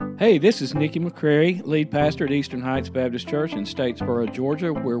Hey, this is Nikki McCrary, lead pastor at Eastern Heights Baptist Church in Statesboro,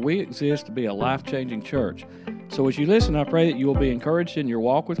 Georgia, where we exist to be a life-changing church. So as you listen, I pray that you will be encouraged in your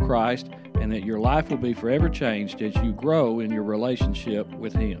walk with Christ and that your life will be forever changed as you grow in your relationship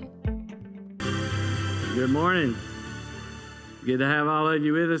with Him. Good morning. Good to have all of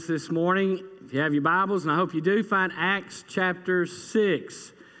you with us this morning. If you have your Bibles, and I hope you do, find Acts chapter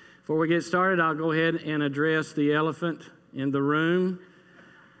 6. Before we get started, I'll go ahead and address the elephant in the room.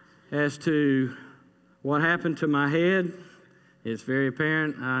 As to what happened to my head, it's very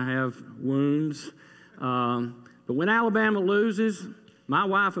apparent I have wounds. But when Alabama loses, my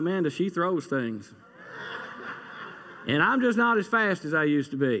wife Amanda, she throws things. And I'm just not as fast as I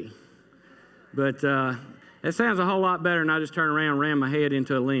used to be. But that sounds a whole lot better than I just turned around and ran my head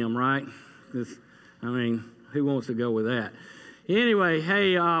into a limb, right? Who wants to go with that? Anyway,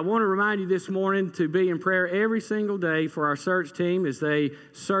 hey, I want to remind you this morning to be in prayer every single day for our search team as they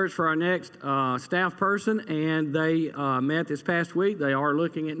search for our next staff person. And they met this past week. They are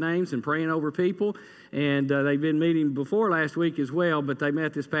looking at names and praying over people. And they've been meeting before last week as well, but they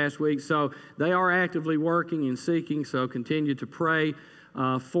met this past week. So they are actively working and seeking, so continue to pray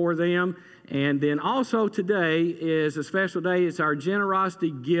for them. And then also today is a special day. It's our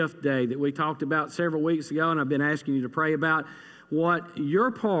Generosity Gift Day that we talked about several weeks ago, and I've been asking you to pray about what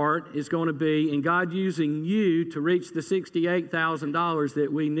your part is going to be in God using you to reach the $68,000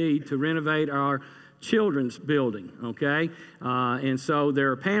 that we need to renovate our children's building, okay? And so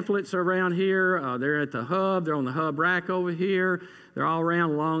there are pamphlets around here. They're at the hub. They're on the hub rack over here. They're all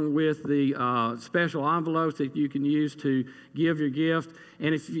around along with the special envelopes that you can use to give your gift.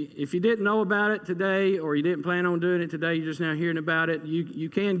 And if you didn't know about it today or you didn't plan on doing it today, you're just now hearing about it, you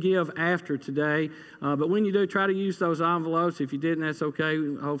can give after today. But when you do, try to use those envelopes. If you didn't, that's okay.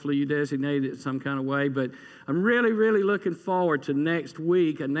 Hopefully you designate it some kind of way. But I'm really, really looking forward to next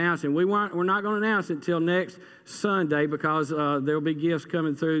week announcing. We're not going to announce it until next Sunday because there'll be gifts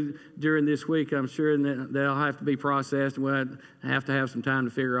coming through during this week, I'm sure, and they'll have to be processed, and we'll have to have some time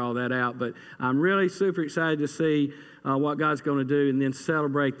to figure all that out. But I'm really super excited to see what God's going to do and then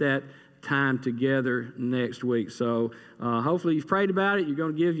celebrate that time together next week. So hopefully you've prayed about it. You're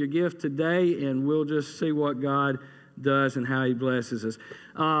going to give your gift today, and we'll just see what God does and how He blesses us.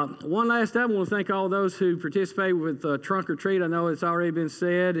 One last time, I want to thank all those who participate with Trunk or Treat. I know it's already been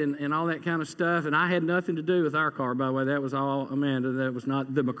said and all that kind of stuff, and I had nothing to do with our car, by the way. That was all Amanda. That was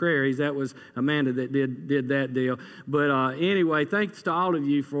not the McCrarys. That was Amanda that did that deal. But anyway, thanks to all of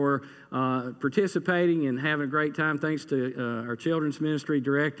you for participating and having a great time. Thanks to our children's ministry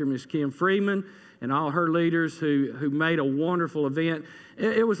director, Ms. Kim Freeman, and all her leaders who made a wonderful event.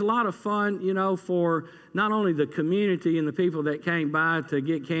 It was a lot of fun, for not only the community and the people that came by to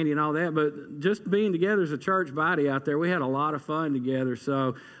get candy and all that, but just being together as a church body out there. We had a lot of fun together,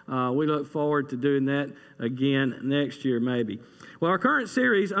 so we look forward to doing that again next year maybe. Well, our current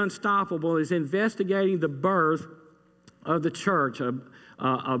series, Unstoppable, is investigating the birth of the church, a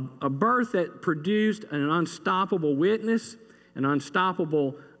birth that produced an unstoppable witness, an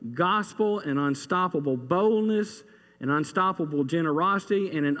unstoppable gospel, an unstoppable boldness, an unstoppable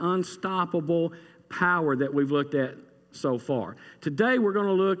generosity, and an unstoppable power that we've looked at so far. Today we're going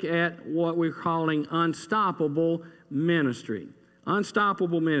to look at what we're calling unstoppable ministry.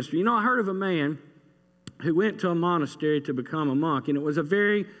 Unstoppable ministry. I heard of a man who went to a monastery to become a monk, and it was a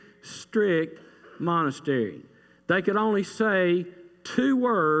very strict monastery. They could only say 2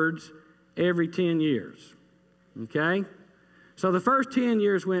 words every 10 years. Okay? So the first 10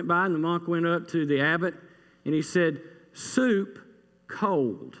 years went by, and the monk went up to the abbot, and he said, "Soup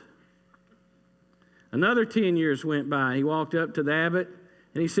cold." Another 10 years went by. He walked up to the abbot,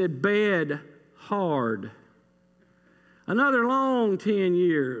 and he said, "Bed hard." Another long 10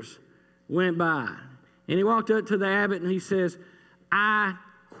 years went by, and he walked up to the abbot, and he says, "I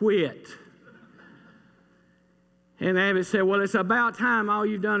quit." And the abbot said, "Well, it's about time. All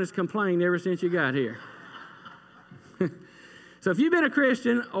you've done is complain ever since you got here." So if you've been a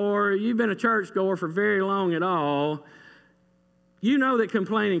Christian or you've been a churchgoer for very long at all, you know that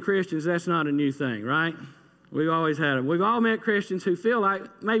complaining Christians, that's not a new thing, right? We've always had them. We've all met Christians who feel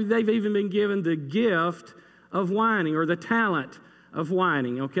like maybe they've even been given the gift of whining or the talent of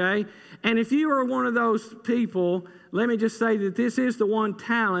whining, okay? And if you are one of those people, let me just say that this is the one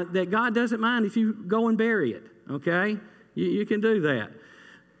talent that God doesn't mind if you go and bury it, okay? You can do that.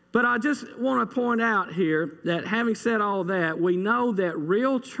 But I just want to point out here that having said all that, we know that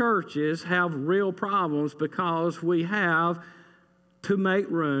real churches have real problems because we have to make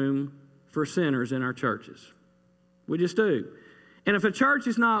room for sinners in our churches. We just do. And if a church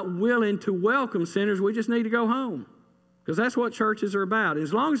is not willing to welcome sinners, we just need to go home. because that's what churches are about.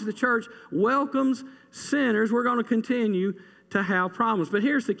 As long as the church welcomes sinners, we're going to continue to have problems. But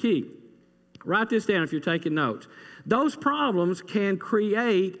here's the key. Write this down if you're taking notes. Those problems can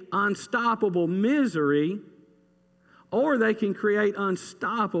create unstoppable misery, or they can create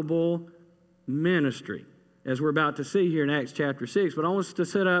unstoppable ministry, as we're about to see here in Acts chapter 6. But I want us to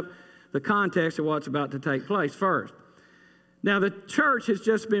set up the context of what's about to take place first. Now, the church has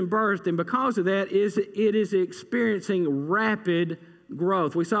just been birthed, and because of that, it is experiencing rapid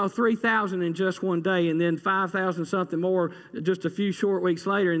growth. We saw 3,000 in just one day, and then 5,000 something more just a few short weeks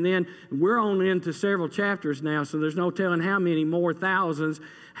later, and then we're on into several chapters now, so there's no telling how many more thousands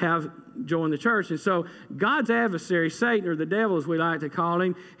have joined the church. And so God's adversary, Satan, or the devil as we like to call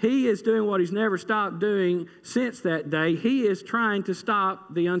him, he is doing what he's never stopped doing since that day. He is trying to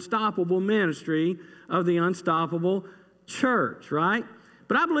stop the unstoppable ministry of the unstoppable church, right?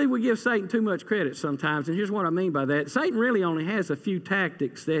 But I believe we give Satan too much credit sometimes, and here's what I mean by that. Satan really only has a few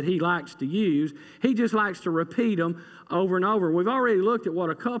tactics that he likes to use. He just likes to repeat them over and over. We've already looked at what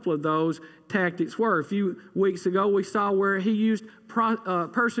a couple of those tactics were. A few weeks ago, we saw where he used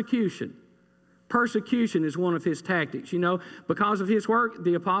persecution. Persecution is one of his tactics. You know, because of his work,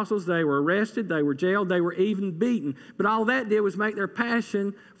 the apostles, they were arrested, they were jailed, they were even beaten. But all that did was make their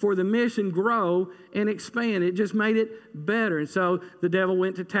passion for the mission grow and expand. It just made it better. And so the devil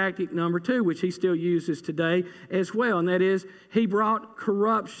went to tactic number 2, which he still uses today as well, and that is he brought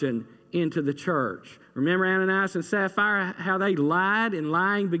corruption into the church. Remember Ananias and Sapphira, how they lied, and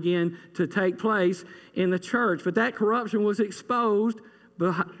lying began to take place in the church. But that corruption was exposed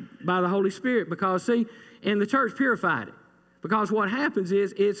by the Holy Spirit, because, see, and the church purified it. Because what happens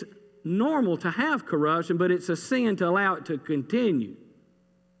is it's normal to have corruption, but it's a sin to allow it to continue.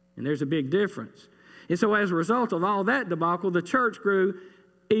 And there's a big difference. And so as a result of all that debacle, the church grew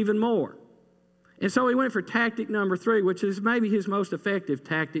even more. And so he went for tactic number 3, which is maybe his most effective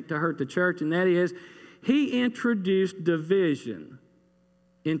tactic to hurt the church, and that is he introduced division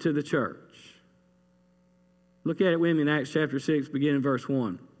into the church. Look at it with me in Acts chapter 6, beginning in verse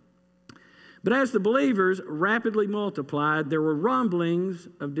 1. But as the believers rapidly multiplied, there were rumblings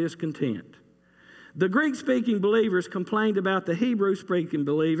of discontent. The Greek-speaking believers complained about the Hebrew-speaking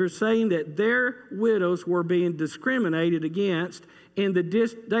believers, saying that their widows were being discriminated against in the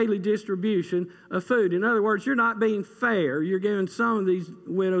daily distribution of food. In other words, you're not being fair. You're giving some of these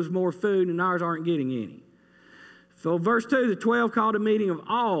widows more food, and ours aren't getting any. So verse 2, the 12 called a meeting of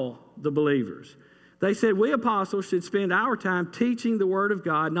all the believers. They said, we apostles should spend our time teaching the Word of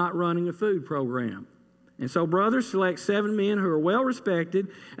God, not running a food program. And so, brothers, select 7 men who are well respected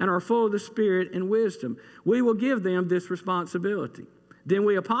and are full of the Spirit and wisdom. We will give them this responsibility. Then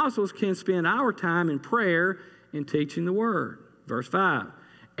we apostles can spend our time in prayer and teaching the Word. Verse 5.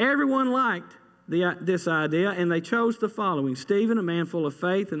 Everyone liked this idea, and they chose the following: Stephen, a man full of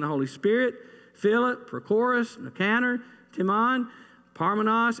faith and the Holy Spirit; Philip, Prochorus, Nicanor, Timon,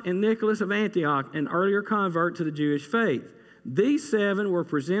 Parmenas, and Nicholas of Antioch, an earlier convert to the Jewish faith. These 7 were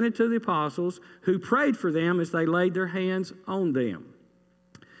presented to the apostles, who prayed for them as they laid their hands on them.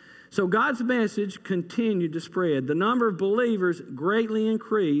 So God's message continued to spread. The number of believers greatly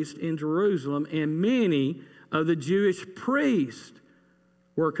increased in Jerusalem, and many of the Jewish priests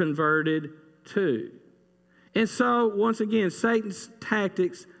were converted too. And so, once again, Satan's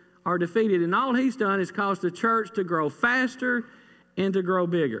tactics are defeated, and all he's done is cause the church to grow faster and to grow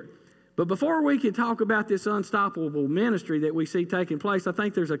bigger. But before we can talk about this unstoppable ministry that we see taking place, I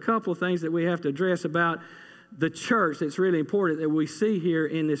think there's a couple of things that we have to address about the church that's really important that we see here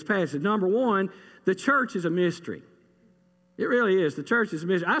in this passage. Number one, the church is a mystery. It really is. The church is a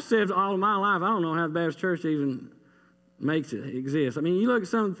mystery. I've said all of my life, I don't know how the Baptist church even makes it exist. I mean, you look at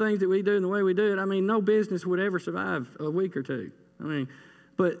some of the things that we do and the way we do it, I mean, no business would ever survive a week or two.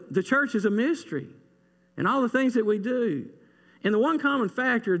 But the church is a mystery, and all the things that we do. And the one common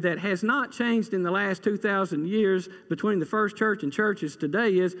factor that has not changed in the last 2,000 years between the first church and churches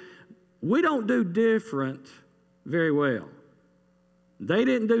today is we don't do different very well. They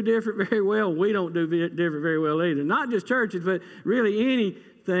didn't do different very well. We don't do different very well either. Not just churches, but really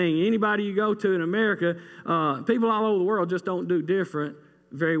anything. Anybody you go to in America, people all over the world just don't do different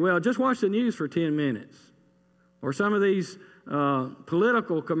very well. Just watch the news for 10 minutes. Or some of these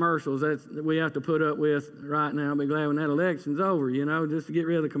political commercials that we have to put up with right now. I'll be glad when that election's over, just to get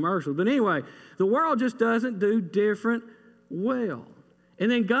rid of the commercials. But anyway, the world just doesn't do different well. And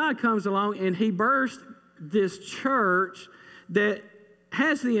then God comes along and he births this church that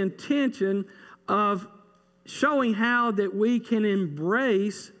has the intention of showing how that we can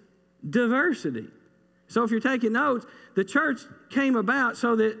embrace diversity. So if you're taking notes, the church came about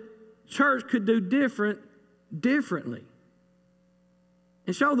so that church could do differently.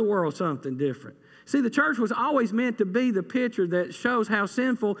 and show the world something different. See, the church was always meant to be the picture that shows how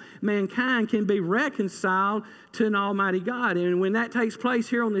sinful mankind can be reconciled to an almighty God. And when that takes place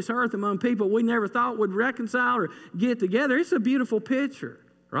here on this earth among people we never thought would reconcile or get together, it's a beautiful picture,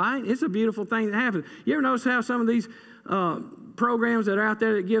 right? It's a beautiful thing that happens. You ever notice how some of these programs that are out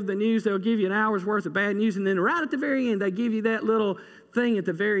there that give the news, they'll give you an hour's worth of bad news, and then right at the very end, they give you that little thing at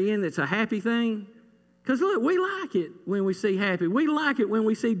the very end that's a happy thing? Because look, we like it when we see happy. We like it when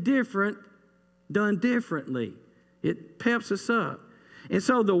we see different done differently. It peps us up. And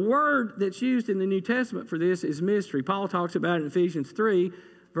so the word that's used in the New Testament for this is mystery. Paul talks about it in Ephesians 3,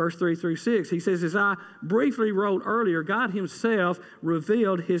 verse 3 through 6. He says, as I briefly wrote earlier, God himself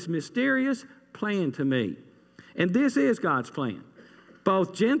revealed his mysterious plan to me. And this is God's plan.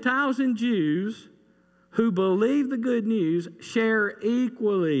 Both Gentiles and Jews who believe the good news share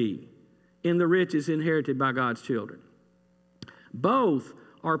equally in the riches inherited by God's children. Both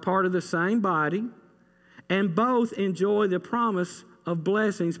are part of the same body, and both enjoy the promise of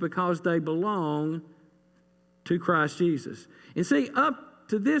blessings because they belong to Christ Jesus. And see, up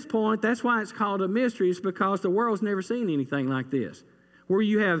to this point, that's why it's called a mystery, is because the world's never seen anything like this, where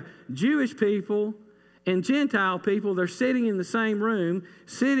you have Jewish people and Gentile people, they're sitting in the same room,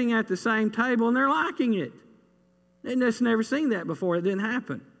 sitting at the same table, and they're liking it. They've just never seen that before. It didn't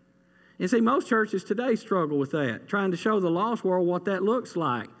happen. And see, most churches today struggle with that, trying to show the lost world what that looks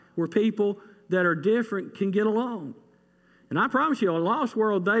like, where people that are different can get along. And I promise you, a lost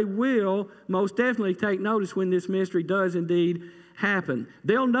world, they will most definitely take notice when this mystery does indeed happen.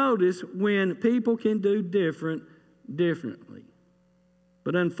 They'll notice when people can do differently.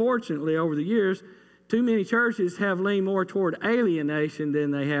 But unfortunately, over the years, too many churches have leaned more toward alienation than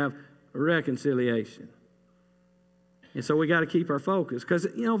they have reconciliation. And so we got to keep our focus. Because,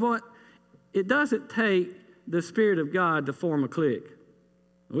 you know what? It doesn't take the Spirit of God to form a clique.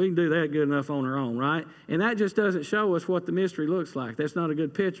 We can do that good enough on our own, right? And that just doesn't show us what the mystery looks like. That's not a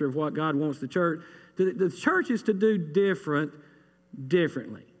good picture of what God wants the church. The church is to do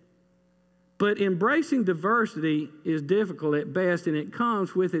differently. But embracing diversity is difficult at best, and it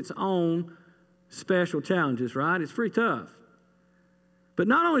comes with its own special challenges, right? It's pretty tough. But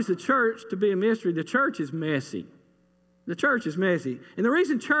not only is the church to be a mystery, the church is messy. The church is messy. And the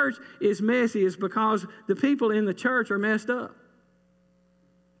reason church is messy is because the people in the church are messed up.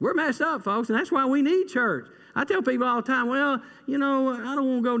 We're messed up, folks, and that's why we need church. I tell people all the time, well, you know, I don't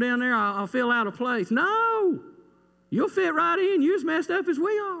want to go down there. I'll feel out of place. No. You'll fit right in. You're as messed up as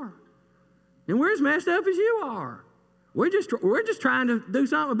we are. And we're as messed up as you are. We're just trying to do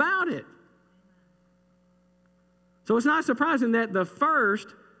something about it. So it's not surprising that the first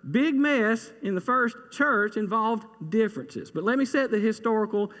big mess in the first church involved differences. But let me set the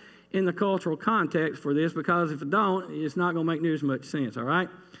historical and the cultural context for this, because if it don't, it's not going to make near as much sense, all right?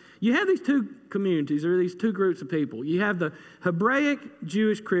 You have these two communities, or these two groups of people. You have the Hebraic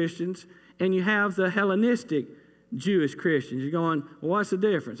Jewish Christians, and you have the Hellenistic Jewish Christians. You're going, well, what's the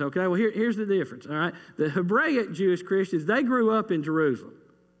difference? Okay, well, here's the difference, all right? The Hebraic Jewish Christians, they grew up in Jerusalem.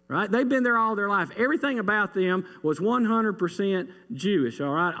 Right? They've been there all their life. Everything about them was 100% Jewish,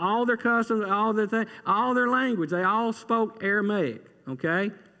 all right? All their customs, all their language, they all spoke Aramaic,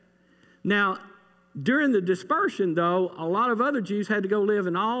 okay? Now, during the dispersion, though, a lot of other Jews had to go live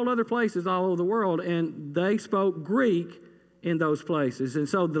in all other places all over the world, and they spoke Greek in those places. And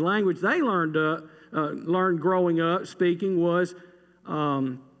so the language they learned growing up speaking was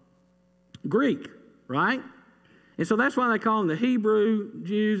Greek, right? And so that's why they call them the Hebrew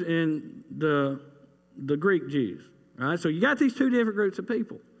Jews and the Greek Jews. Right? So you got these two different groups of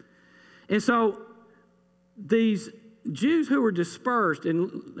people. And so these Jews who were dispersed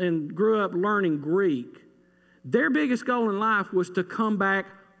and grew up learning Greek, their biggest goal in life was to come back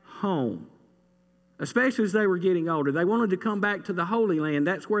home, especially as they were getting older. They wanted to come back to the Holy Land.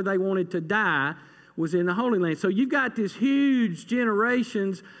 That's where they wanted to die, was in the Holy Land. So you've got this huge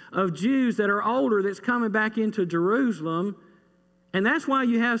generations of Jews that are older that's coming back into Jerusalem. And that's why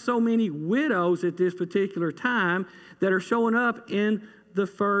you have so many widows at this particular time that are showing up in the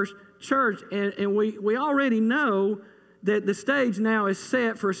first church. And we already know that the stage now is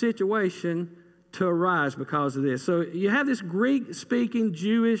set for a situation to arise because of this. So you have this Greek-speaking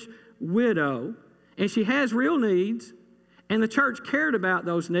Jewish widow, and she has real needs. And the church cared about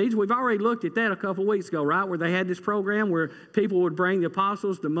those needs. We've already looked at that a couple weeks ago, right? Where they had this program where people would bring the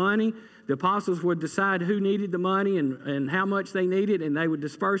apostles the money. The apostles would decide who needed the money and how much they needed, and they would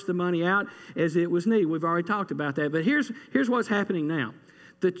disperse the money out as it was needed. We've already talked about that. But here's what's happening now.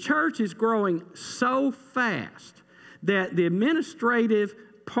 The church is growing so fast that the administrative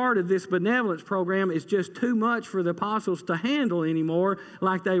part of this benevolence program is just too much for the apostles to handle anymore,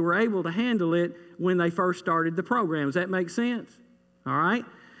 like they were able to handle it when they first started the program. Does that make sense? All right?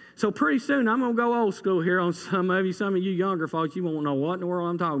 So pretty soon, I'm going to go old school here on some of you younger folks. You won't know what in the world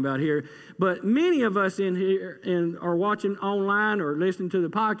I'm talking about here. But many of us in here and are watching online or listening to the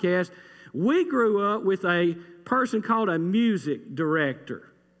podcast, we grew up with a person called a music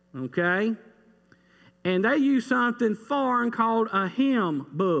director, okay? And they use something foreign called a hymn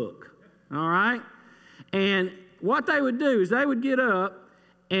book, all right? And what they would do is they would get up,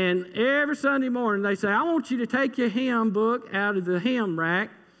 and every Sunday morning they say, I want you to take your hymn book out of the hymn rack,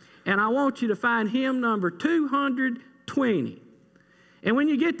 and I want you to find hymn number 220. And when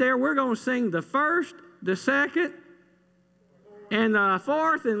you get there, we're going to sing the first, the second, and the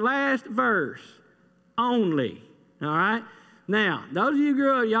fourth and last verse only, all right? Now, those of you who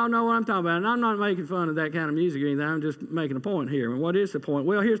grew up, y'all know what I'm talking about, and I'm not making fun of that kind of music or anything. I'm just making a point here. And what is the point?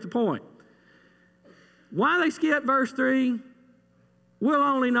 Well, here's the point. Why they skip verse 3, we'll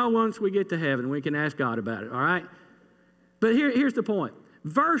only know once we get to heaven. We can ask God about it, all right? But here's the point.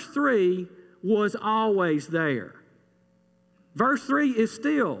 Verse 3 was always there. Verse 3 is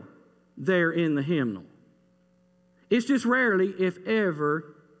still there in the hymnal. It's just rarely, if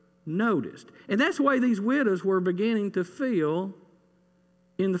ever, noticed. And that's the way these widows were beginning to feel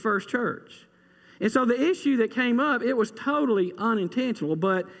in the first church. And so the issue that came up, it was totally unintentional,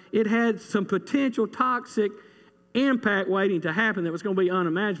 but it had some potential toxic impact waiting to happen that was going to be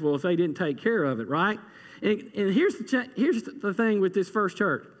unimaginable if they didn't take care of it, right? And here's the thing with this first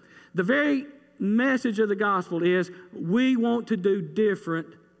church. The very message of the gospel is we want to do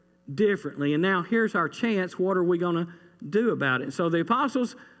differently. And now here's our chance. What are we going to do about it? So the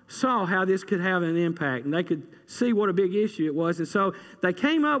apostles saw how this could have an impact, and they could see what a big issue it was. And so they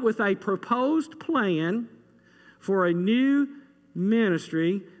came up with a proposed plan for a new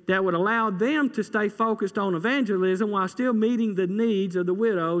ministry that would allow them to stay focused on evangelism while still meeting the needs of the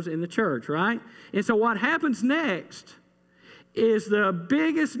widows in the church, right? And so what happens next is the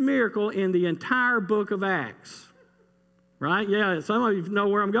biggest miracle in the entire book of Acts, right? Yeah, some of you know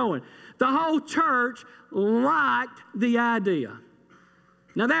where I'm going. The whole church liked the idea.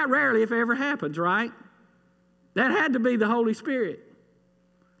 Now that rarely, if ever, happens, right? That had to be the Holy Spirit.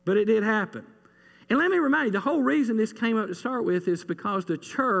 But it did happen. And let me remind you, the whole reason this came up to start with is because the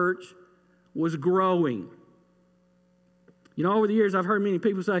church was growing. You know, over the years I've heard many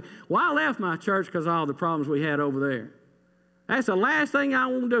people say, well, I left my church because of all the problems we had over there. That's the last thing I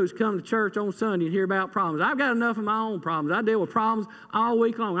want to do is come to church on Sunday and hear about problems. I've got enough of my own problems. I deal with problems all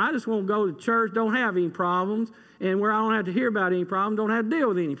week long. I just want to go to church, don't have any problems, and where I don't have to hear about any problems, don't have to deal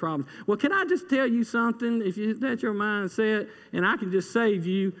with any problems. Well, can I just tell you something? If you let your mind set, and I can just save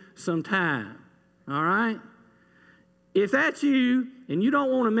you some time, all right? If that's you and you don't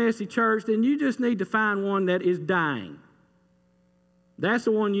want a messy church, then you just need to find one that is dying. That's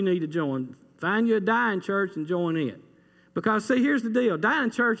the one you need to join. Find you a dying church and join it. Because, see, here's the deal.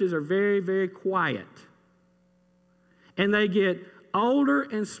 Dying churches are very, very quiet. And they get older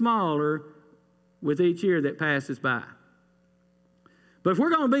and smaller with each year that passes by. But if we're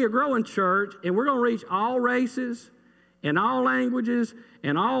going to be a growing church and we're going to reach all races and all languages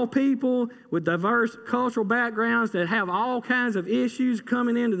and all people with diverse cultural backgrounds that have all kinds of issues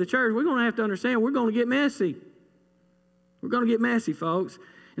coming into the church, we're going to have to understand we're going to get messy. We're going to get messy, folks.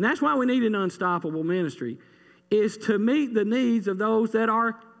 And that's why we need an unstoppable ministry, is to meet the needs of those that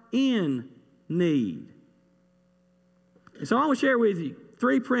are in need. And so I want to share with you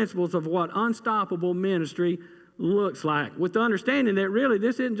 3 principles of what unstoppable ministry looks like, with the understanding that really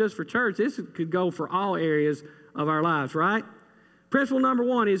this isn't just for church, this could go for all areas of our lives, right? Principle number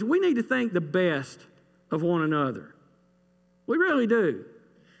 1 is we need to think the best of one another. We really do.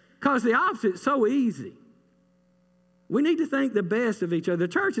 Because the opposite is so easy. We need to think the best of each other.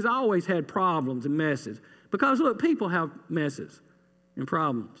 The church has always had problems and messes. Because, look, people have messes and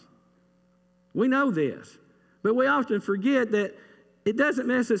problems. We know this. But we often forget that it doesn't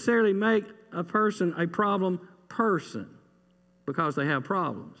necessarily make a person a problem person because they have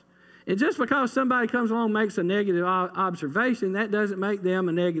problems. And just because somebody comes along and makes a negative observation, that doesn't make them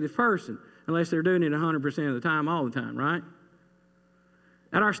a negative person unless they're doing it 100% of the time, all the time, right?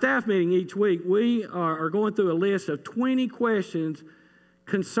 At our staff meeting each week, we are going through a list of 20 questions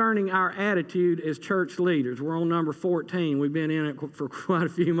concerning our attitude as church leaders. We're on number 14. We've been in it for quite a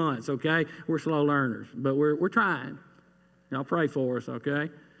few months, okay? We're slow learners, but we're trying. Y'all pray for us, okay?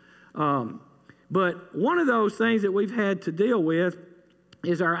 But one of those things that we've had to deal with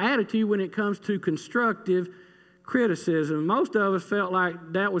is our attitude when it comes to constructive criticism. Most of us felt like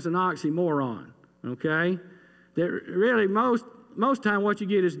that was an oxymoron, okay? That really most most of the time what you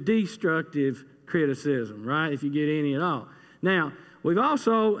get is destructive criticism, right? If you get any at all. Now, we've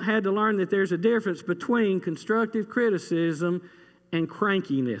also had to learn that there's a difference between constructive criticism and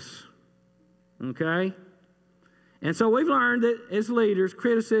crankiness, okay? And so we've learned that as leaders,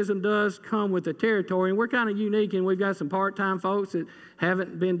 criticism does come with the territory, and we're kind of unique, and we've got some part-time folks that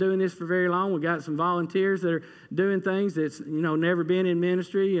haven't been doing this for very long. We've got some volunteers that are doing things that's, never been in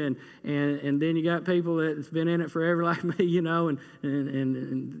ministry, and then you got people that's been in it forever like me, and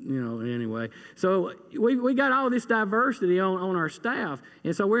anyway. So we got all this diversity on our staff,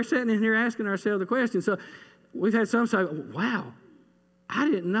 and so we're sitting in here asking ourselves the question. So we've had some say, wow, I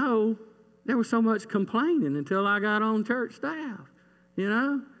didn't know there was so much complaining until I got on church staff,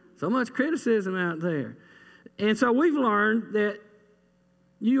 so much criticism out there. And so we've learned that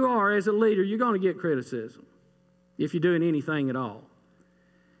you are, as a leader, you're going to get criticism if you're doing anything at all.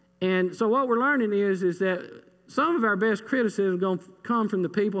 And so what we're learning is that some of our best criticism is going to come from the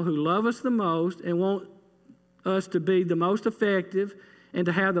people who love us the most and want us to be the most effective and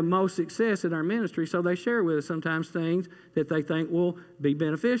to have the most success in our ministry, so they share with us sometimes things that they think will be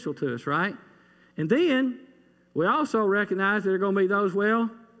beneficial to us, right? And then we also recognize that there are going to be those,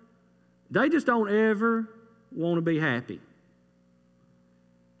 they just don't ever want to be happy,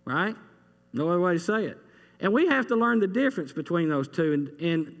 right? No other way to say it. And we have to learn the difference between those two,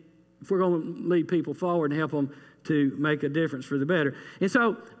 and if we're going to lead people forward and help them to make a difference for the better. And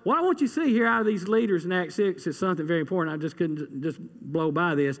so what I want you to see here out of these leaders in Acts 6 is something very important. I just couldn't just blow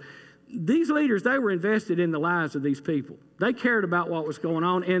by this. These leaders, they were invested in the lives of these people. They cared about what was going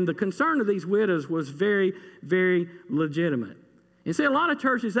on, and the concern of these widows was very, very legitimate. And see, a lot of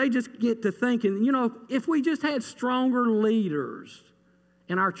churches, they just get to thinking, if we just had stronger leaders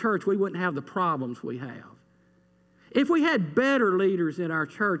in our church, we wouldn't have the problems we have. If we had better leaders in our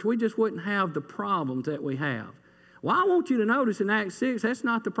church, we just wouldn't have the problems that we have. Well, I want you to notice in Acts 6, that's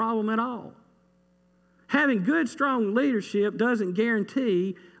not the problem at all. Having good, strong leadership doesn't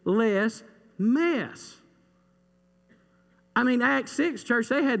guarantee less mess. Acts 6, church,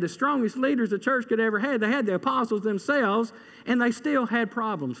 they had the strongest leaders the church could ever have. They had the apostles themselves, and they still had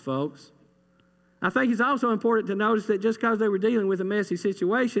problems, folks. I think it's also important to notice that just because they were dealing with a messy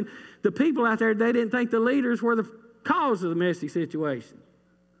situation, the people out there, they didn't think the leaders were the cause of the messy situation.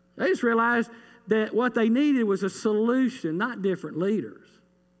 They just realized that what they needed was a solution, not different leaders.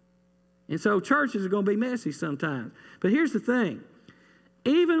 And so churches are going to be messy sometimes. But here's the thing.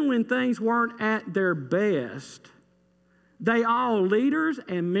 Even when things weren't at their best, they all, leaders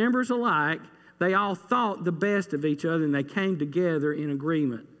and members alike, they all thought the best of each other, and they came together in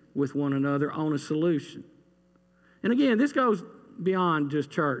agreement with one another on a solution. And again, this goes beyond just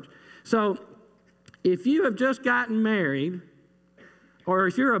church. So if you have just gotten married, or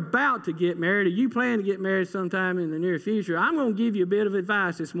if you're about to get married, or you plan to get married sometime in the near future, I'm going to give you a bit of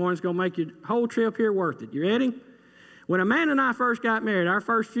advice this morning. It's going to make your whole trip here worth it. You ready? When Amanda and I first got married, our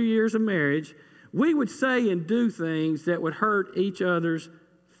first few years of marriage, we would say and do things that would hurt each other's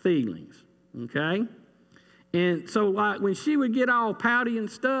feelings, okay? And so like when she would get all pouty and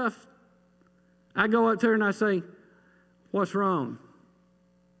stuff, I go up to her and I say, "What's wrong?"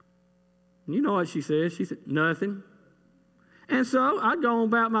 And you know what she says. She said, "Nothing." And so I'd go on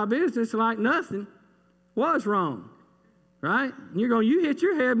about my business like nothing was wrong, right? And you're going, "You hit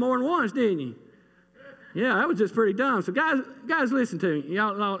your head more than once, didn't you?" Yeah, that was just pretty dumb. So guys, listen to me.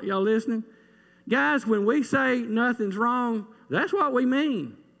 Y'all listening? Guys, when we say nothing's wrong, that's what we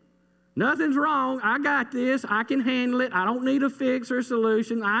mean. Nothing's wrong. I got this. I can handle it. I don't need a fix or a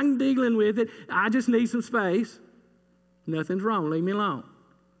solution. I'm dealing with it. I just need some space. Nothing's wrong. Leave me alone.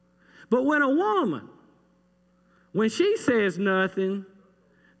 But when a woman, when she says nothing,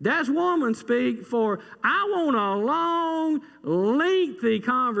 that's woman speak for, I want a long, lengthy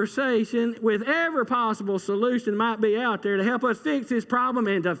conversation with every possible solution might be out there to help us fix this problem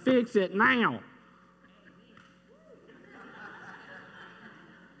and to fix it now.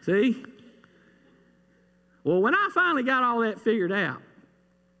 See? Well, when I finally got all that figured out,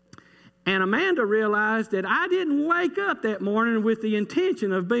 and Amanda realized that I didn't wake up that morning with the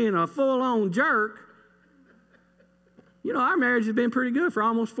intention of being a full-on jerk. Our marriage has been pretty good for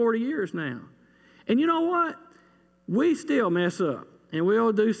almost 40 years now. And you know what? We still mess up. And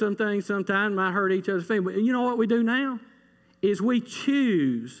we'll do some things sometimes, might hurt each other's feelings. But you know what we do now? Is we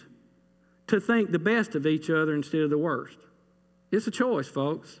choose to think the best of each other instead of the worst. It's a choice,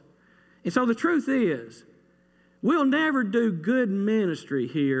 folks. And so the truth is, we'll never do good ministry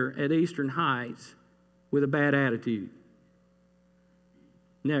here at Eastern Heights with a bad attitude.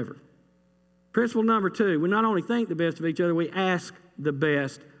 Never. Principle number 2, we not only think the best of each other, we ask the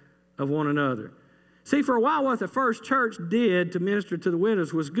best of one another. See, for a while, what the first church did to minister to the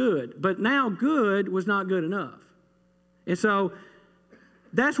widows was good, but now good was not good enough. And so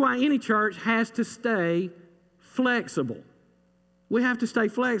that's why any church has to stay flexible. We have to stay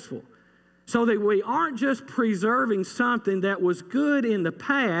flexible so that we aren't just preserving something that was good in the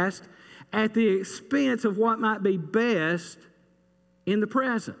past at the expense of what might be best in the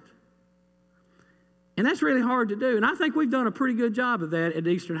present. And that's really hard to do. And I think we've done a pretty good job of that at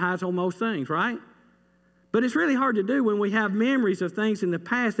Eastern Heights on most things, right? But it's really hard to do when we have memories of things in the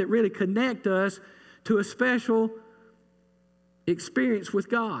past that really connect us to a special experience with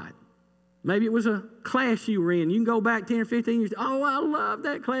God. Maybe it was a class you were in. You can go back 10 or 15 years. Oh, I love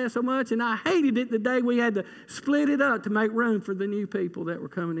that class so much, and I hated it the day we had to split it up to make room for the new people that were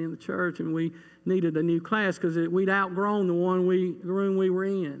coming in the church, and we needed a new class because we'd outgrown the room we were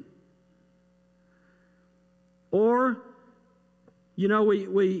in. Or, you know,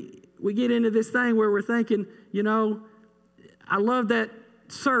 we get into this thing where we're thinking, you know, I love that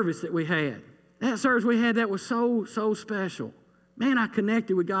service that we had. That service we had that was so special. Man, I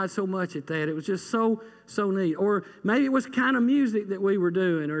connected with God so much at that. It was just so neat. Or maybe it was the kind of music that we were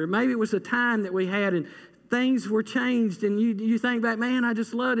doing. Or maybe it was the time that we had and things were changed. And you think back, man, I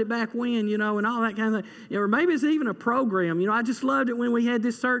just loved it back when, you know, and all that kind of thing. Or maybe it's even a program. You know, I just loved it when we had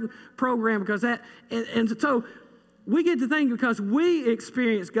this certain program because that. And so we get to think because we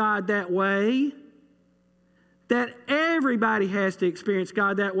experience God that way, that everybody has to experience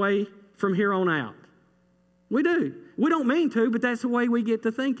God that way from here on out. We do. We don't mean to, but that's the way we get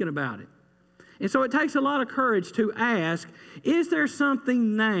to thinking about it. And so it takes a lot of courage to ask, is there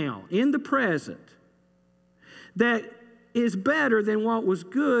something now, in the present, that is better than what was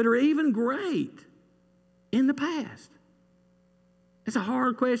good or even great in the past? It's a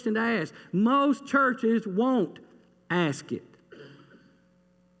hard question to ask. Most churches won't ask it.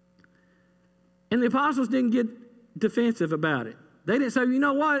 And the apostles didn't get defensive about it. They didn't say, you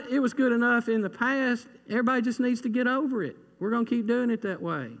know what, it was good enough in the past. Everybody just needs to get over it. We're going to keep doing it that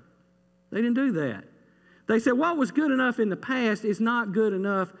way. They didn't do that. They said what was good enough in the past is not good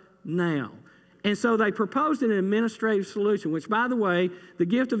enough now. And so they proposed an administrative solution, which, by the way, the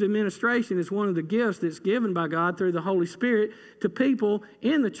gift of administration is one of the gifts that's given by God through the Holy Spirit to people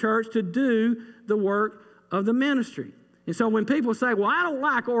in the church to do the work of the ministry. And so when people say, well, I don't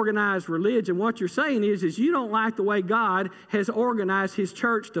like organized religion, what you're saying is you don't like the way God has organized His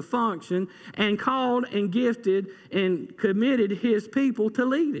church to function and called and gifted and committed His people to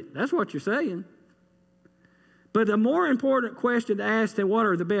lead it. That's what you're saying. But the more important question to ask than what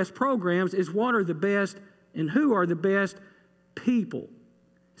are the best programs is what are the best and who are the best people.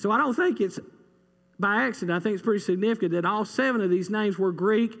 So I don't think it's by accident. I think it's pretty significant that all 7 of these names were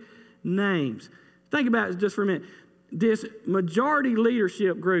Greek names. Think about it just for a minute. This majority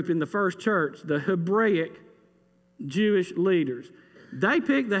leadership group in the first church, the Hebraic Jewish leaders, they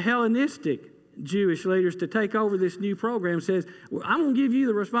picked the Hellenistic Jewish leaders to take over this new program. Says, well, I'm going to give you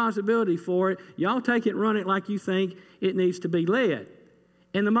the responsibility for it. Y'all take it and run it like you think it needs to be led.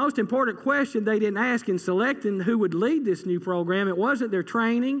 And the most important question they didn't ask in selecting who would lead this new program, it wasn't their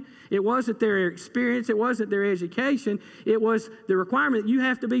training, it wasn't their experience, it wasn't their education, it was the requirement that you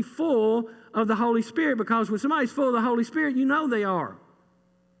have to be full of the Holy Spirit, because when somebody's full of the Holy Spirit, you know they are.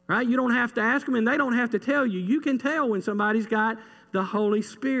 Right? You don't have to ask them and they don't have to tell you. You can tell when somebody's got the Holy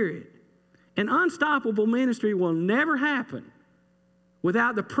Spirit. An unstoppable ministry will never happen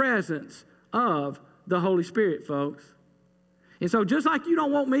without the presence of the Holy Spirit, folks. And so just like you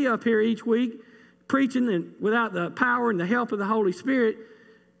don't want me up here each week preaching and without the power and the help of the Holy Spirit,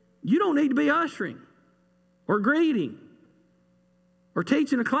 you don't need to be ushering or greeting or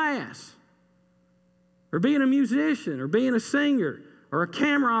teaching a class or being a musician or being a singer or a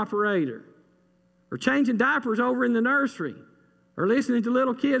camera operator or changing diapers over in the nursery or listening to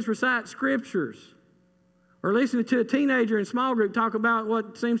little kids recite scriptures or listening to a teenager in small group talk about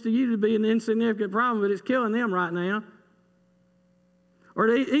what seems to you to be an insignificant problem, but it's killing them right now. Or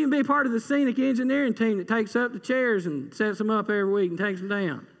to even be part of the scenic engineering team that takes up the chairs and sets them up every week and takes them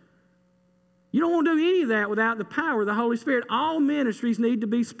down. You don't want to do any of that without the power of the Holy Spirit. All ministries need to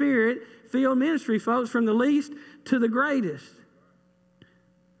be Spirit-filled ministry, folks, from the least to the greatest.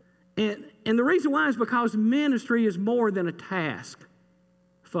 And the reason why is because ministry is more than a task,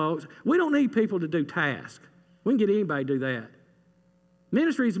 folks. We don't need people to do tasks. We can get anybody to do that.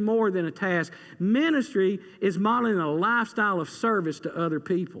 Ministry is more than a task. Ministry is modeling a lifestyle of service to other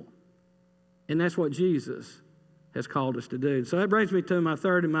people. And that's what Jesus has called us to do. So that brings me to my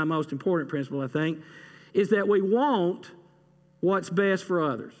third and my most important principle, I think, is that we want what's best for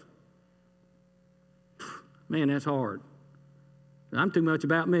others. Man, that's hard. I'm too much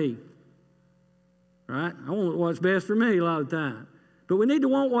about me. right? I want what's best for me a lot of the time. But we need to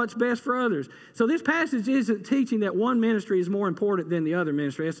want what's best for others. So this passage isn't teaching that one ministry is more important than the other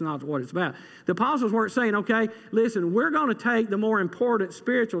ministry. That's not what it's about. The apostles weren't saying, okay, listen, we're going to take the more important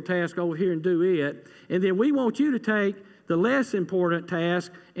spiritual task over here and do it, and then we want you to take the less important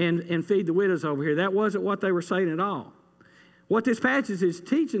task and feed the widows over here. That wasn't what they were saying at all. What this passage is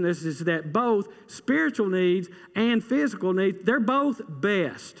teaching us is that both spiritual needs and physical needs, they're both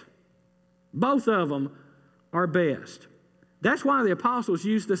best. Both of them are best. That's why the apostles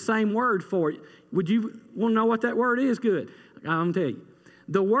used the same word for it. Would you want to know what that word is? Good. I'm going to tell you.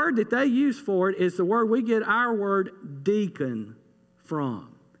 The word that they use for it is the word we get our word deacon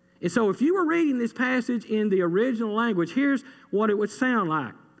from. And so if you were reading this passage in the original language, here's what it would sound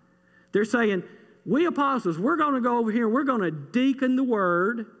like. They're saying, we apostles, we're going to go over here and we're going to deacon the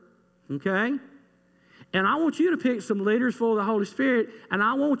word, okay? And I want you to pick some leaders full of the Holy Spirit, and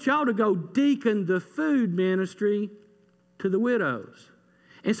I want y'all to go deacon the food ministry to the widows.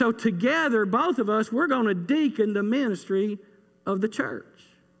 And so together, both of us, we're going to deacon the ministry of the church.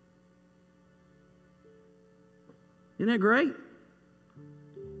 Isn't that great?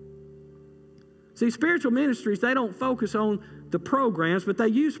 See, spiritual ministries, they don't focus on the programs, but they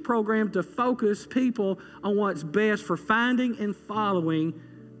use programs to focus people on what's best for finding and following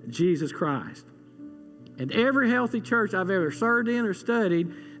Jesus Christ. And every healthy church I've ever served in or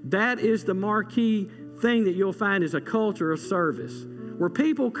studied, that is the marquee thing that you'll find is a culture of service, where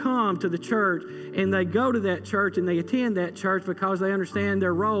people come to the church and they go to that church and they attend that church because they understand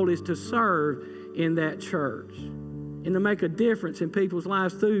their role is to serve in that church and to make a difference in people's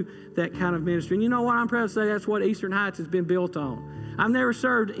lives through that kind of ministry. And you know what? I'm proud to say that's what Eastern Heights has been built on. I've never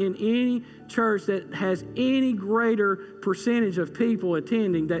served in any church that has any greater percentage of people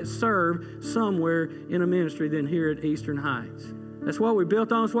attending that serve somewhere in a ministry than here at Eastern Heights. That's what we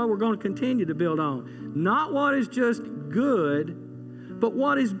built on. It's what we're going to continue to build on. Not what is just good, but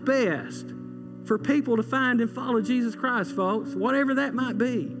what is best for people to find and follow Jesus Christ, folks, whatever that might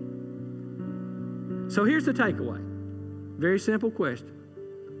be. So here's the takeaway. Very simple question.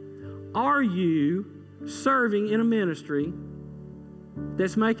 Are you serving in a ministry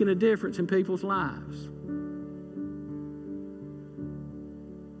that's making a difference in people's lives?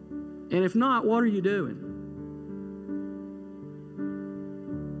 And if not, what are you doing?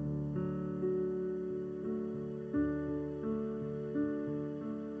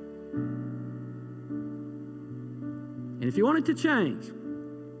 And if you want it to change,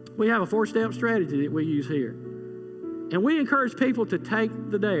 we have a 4-step strategy that we use here. And we encourage people to take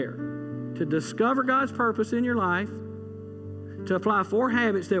the dare, to discover God's purpose in your life, to apply 4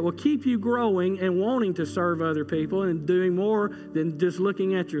 habits that will keep you growing and wanting to serve other people and doing more than just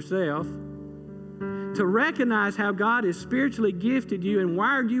looking at yourself, to recognize how God has spiritually gifted you and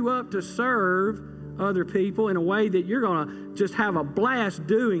wired you up to serve other people in a way that you're going to just have a blast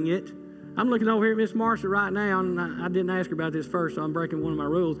doing it. I'm looking over here at Miss Marcia right now, and I didn't ask her about this first, so I'm breaking one of my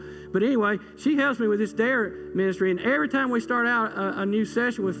rules. But anyway, she helps me with this DARE ministry, and every time we start out a new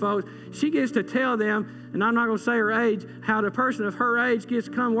session with folks, she gets to tell them, and I'm not going to say her age, how the person of her age gets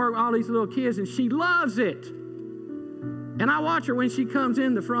to come work with all these little kids, and she loves it. And I watch her when she comes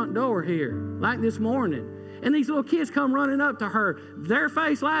in the front door here, like this morning. And these little kids come running up to her. Their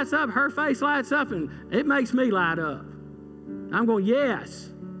face lights up, her face lights up, and it makes me light up. I'm going, yes.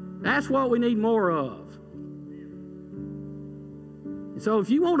 That's what we need more of. And so if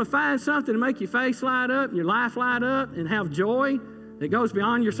you want to find something to make your face light up and your life light up and have joy that goes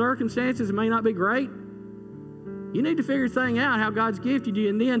beyond your circumstances and may not be great, you need to figure the thing out, how God's gifted you,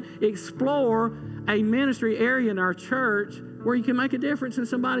 and then explore a ministry area in our church where you can make a difference in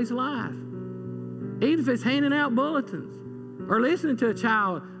somebody's life. Even if it's handing out bulletins or listening to a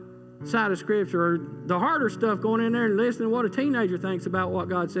child side of Scripture, or the harder stuff, going in there and listening to what a teenager thinks about what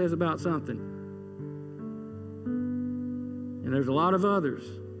God says about something. And there's a lot of others.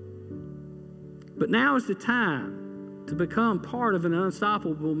 But now is the time to become part of an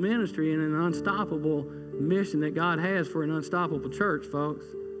unstoppable ministry and an unstoppable mission that God has for an unstoppable church, folks.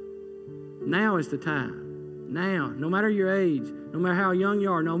 Now is the time. Now, no matter your age, no matter how young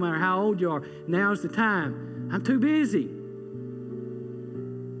you are, no matter how old you are, now is the time. I'm too busy.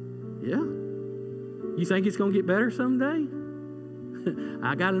 Yeah. You think it's going to get better someday?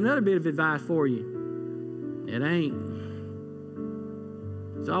 I got another bit of advice for you. It ain't.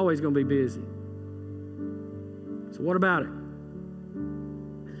 It's always going to be busy. So what about it?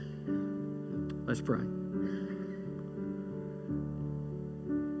 Let's pray.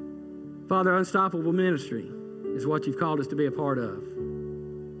 Father, unstoppable ministry is what you've called us to be a part of.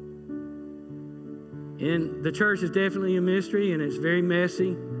 And the church is definitely a mystery, and it's very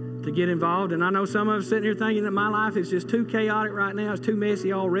messy. to get involved. And I know some of us sitting here thinking that my life is just too chaotic right now. It's too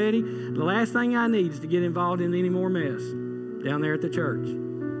messy already. The last thing I need is to get involved in any more mess down there at the church.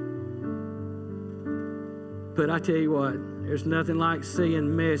 But I tell you what, there's nothing like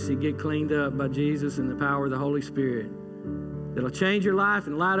seeing messy get cleaned up by Jesus and the power of the Holy Spirit. That'll change your life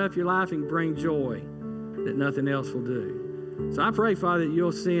and light up your life and bring joy that nothing else will do. So I pray, Father, that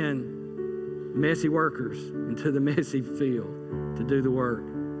you'll send messy workers into the messy field to do the work.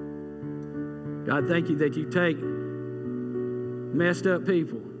 God, thank you that you take messed up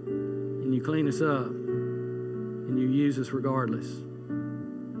people and you clean us up and you use us regardless.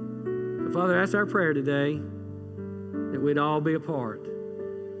 So, Father, that's our prayer today, that we'd all be a part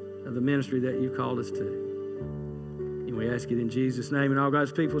of the ministry that you've called us to. And we ask it in Jesus' name. And all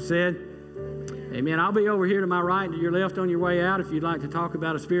God's people said, amen. I'll be over here to my right and to your left on your way out if you'd like to talk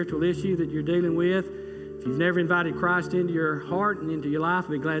about a spiritual issue that you're dealing with. If you've never invited Christ into your heart and into your life,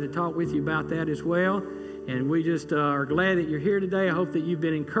 I'd be glad to talk with you about that as well. And we just are glad that you're here today. I hope that you've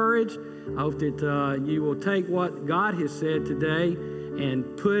been encouraged. I hope that you will take what God has said today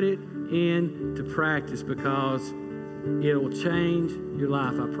and put it into practice, because it will change your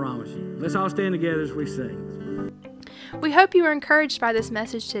life, I promise you. Let's all stand together as we sing. We hope you were encouraged by this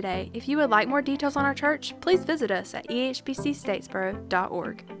message today. If you would like more details on our church, please visit us at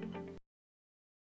ehbcstatesboro.org.